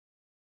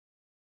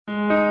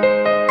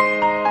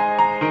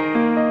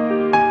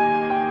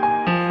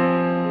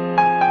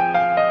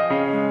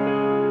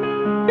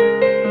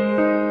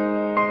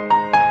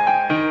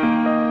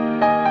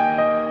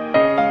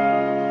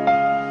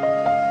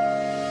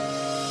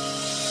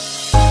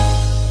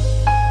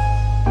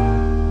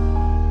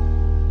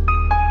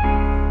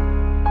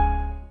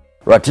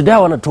Right, today I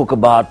want to talk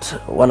about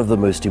one of the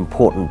most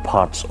important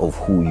parts of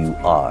who you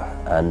are,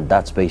 and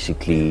that's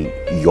basically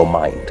your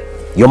mind.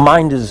 Your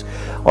mind is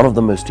one of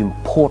the most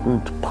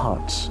important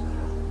parts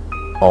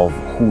of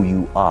who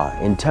you are,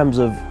 in terms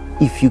of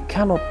if you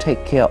cannot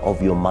take care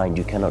of your mind,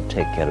 you cannot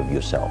take care of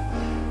yourself.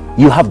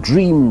 You have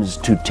dreams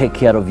to take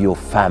care of your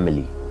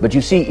family, but you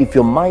see, if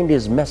your mind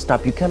is messed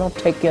up, you cannot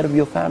take care of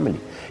your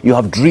family. You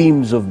have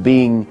dreams of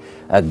being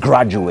a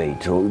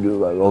graduate,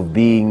 or of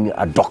being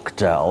a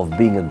doctor, of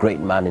being a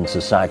great man in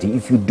society.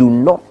 If you do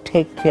not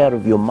take care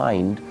of your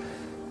mind,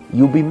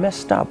 you'll be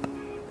messed up.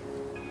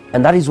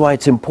 And that is why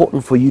it's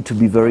important for you to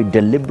be very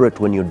deliberate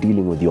when you're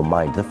dealing with your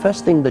mind. The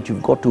first thing that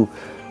you've got to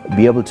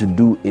be able to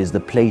do is the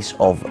place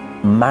of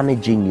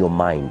managing your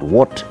mind.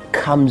 What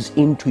comes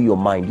into your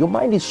mind? Your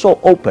mind is so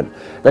open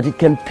that it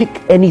can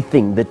pick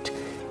anything that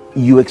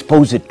you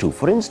expose it to.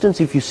 For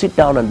instance, if you sit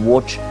down and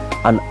watch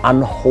an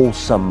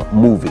unwholesome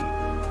movie,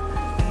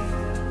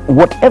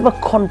 whatever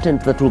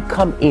content that will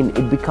come in,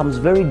 it becomes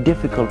very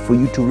difficult for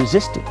you to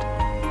resist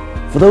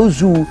it. For those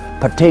who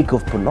partake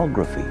of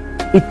pornography,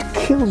 it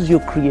kills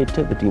your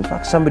creativity. In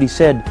fact, somebody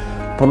said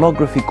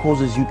pornography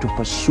causes you to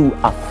pursue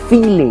a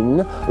feeling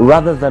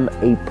rather than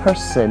a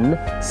person,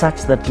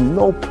 such that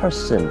no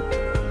person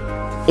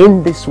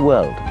in this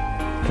world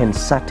can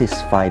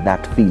satisfy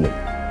that feeling.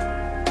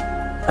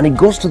 And it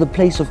goes to the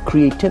place of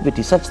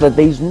creativity, such that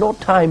there is no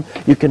time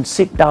you can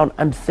sit down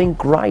and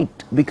think right,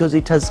 because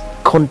it has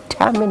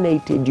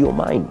contaminated your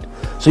mind.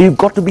 So you've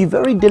got to be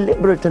very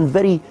deliberate and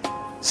very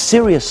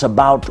serious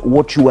about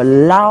what you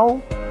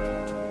allow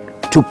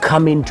to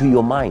come into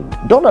your mind.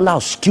 Don't allow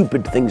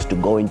stupid things to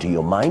go into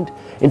your mind.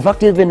 In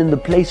fact, even in the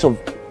place of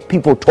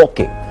people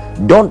talking,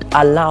 don't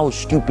allow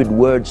stupid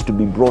words to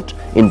be brought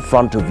in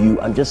front of you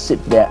and just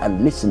sit there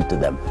and listen to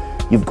them.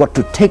 You've got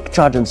to take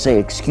charge and say,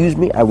 excuse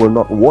me, I will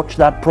not watch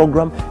that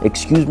program.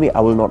 Excuse me, I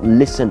will not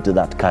listen to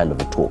that kind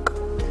of a talk.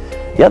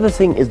 The other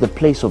thing is the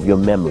place of your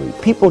memory.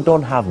 People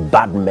don't have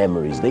bad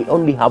memories. They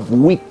only have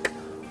weak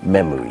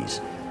memories.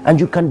 And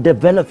you can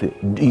develop it.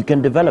 You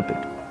can develop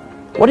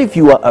it. What if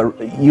you are,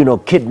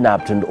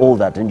 kidnapped and all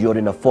that, and you're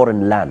in a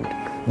foreign land?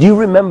 Do you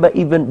remember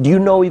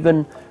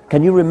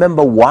can you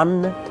remember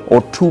one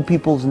or two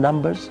people's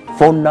numbers,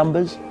 phone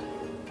numbers?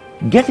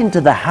 Get into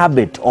the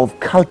habit of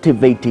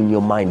cultivating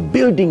your mind,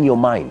 building your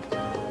mind.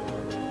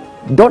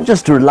 Don't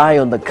just rely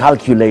on the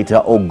calculator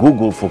or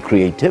Google for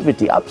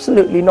creativity.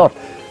 Absolutely not.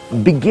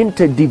 Begin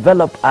to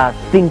develop a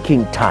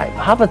thinking time.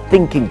 Have a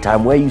thinking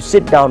time where you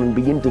sit down and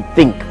begin to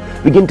think.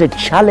 Begin to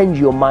challenge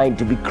your mind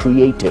to be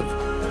creative,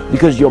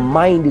 because your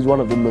mind is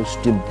one of the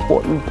most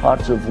important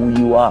parts of who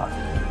you are.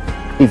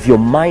 If your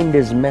mind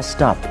is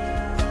messed up,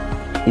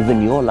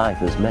 even your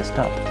life is messed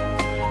up.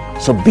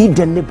 So be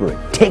deliberate,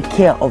 take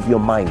care of your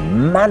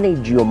mind,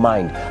 manage your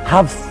mind,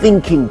 have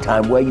thinking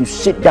time where you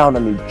sit down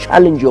and you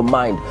challenge your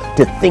mind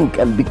to think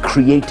and be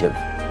creative.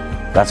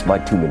 That's my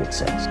 2-minute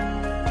sense.